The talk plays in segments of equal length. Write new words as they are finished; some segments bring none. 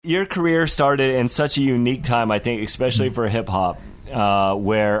Your career started in such a unique time, I think, especially for hip hop,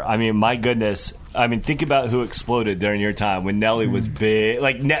 where, I mean, my goodness, I mean, think about who exploded during your time when Nelly was big,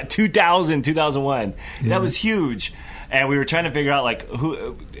 like 2000, 2001. Yeah. That was huge. And we were trying to figure out, like,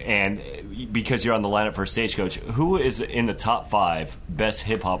 who, and because you're on the lineup for Stagecoach, who is in the top 5 best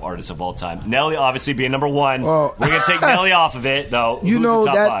hip-hop artists of all time? Nelly, obviously, being number 1. We're going to take Nelly off of it, though. You know,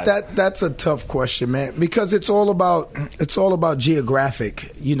 that's a tough question, man, because it's all about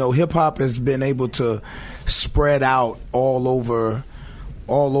geographic. You know, hip-hop has been able to spread out all over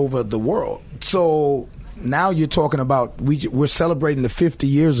the world. So now you're talking about we're celebrating the 50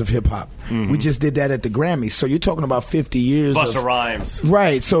 years of hip hop. Mm-hmm. We just did that at the Grammys. So you're talking about 50 years. Busta Rhymes.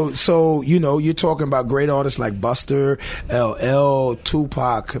 Right. So you know, you're talking about great artists like Buster, LL,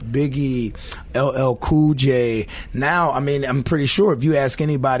 Tupac, Biggie, LL Cool J. Now, I mean, I'm pretty sure if you ask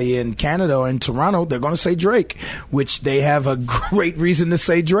anybody in Canada or in Toronto, they're going to say Drake, which they have a great reason to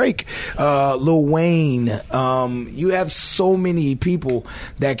say Drake. Lil Wayne. You have so many people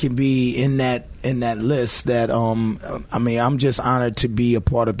that can be in that list that I mean, I'm just honored to be a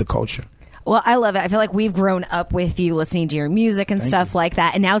part of the culture. Well, I love it. I feel like we've grown up with you, listening to your music and stuff like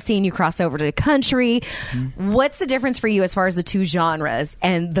that, and now seeing you cross over to country. Mm-hmm. What's the difference for you as far as the two genres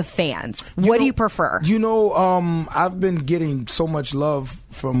and the fans? What do you prefer? You know, I've been getting so much love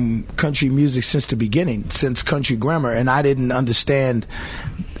from country music since the beginning, since Country Grammar, and I didn't understand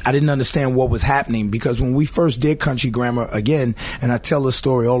what was happening, because when we first did Country Grammar, again, and I tell this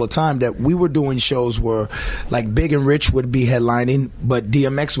story all the time, that we were doing shows where like Big and Rich would be headlining, but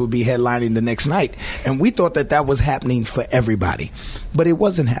DMX would be headlining the next night. And we thought that was happening for everybody, but it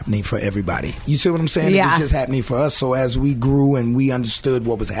wasn't happening for everybody. You see what I'm saying? Yeah. It was just happening for us. So as we grew and we understood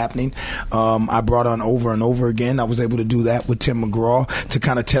what was happening, I brought on Over and Over Again. I was able to do that with Tim McGraw to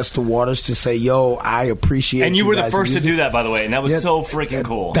kind of test the waters, to say, yo, I appreciate and you were the first to do that, by the way, and that was so freaking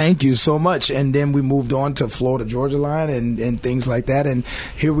cool. Thank you so much. And then we moved on to Florida Georgia Line and things like that. And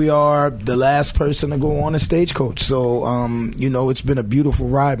here we are, the last person to go on a Stagecoach. So, you know, it's been a beautiful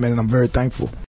ride, man, and I'm very thankful.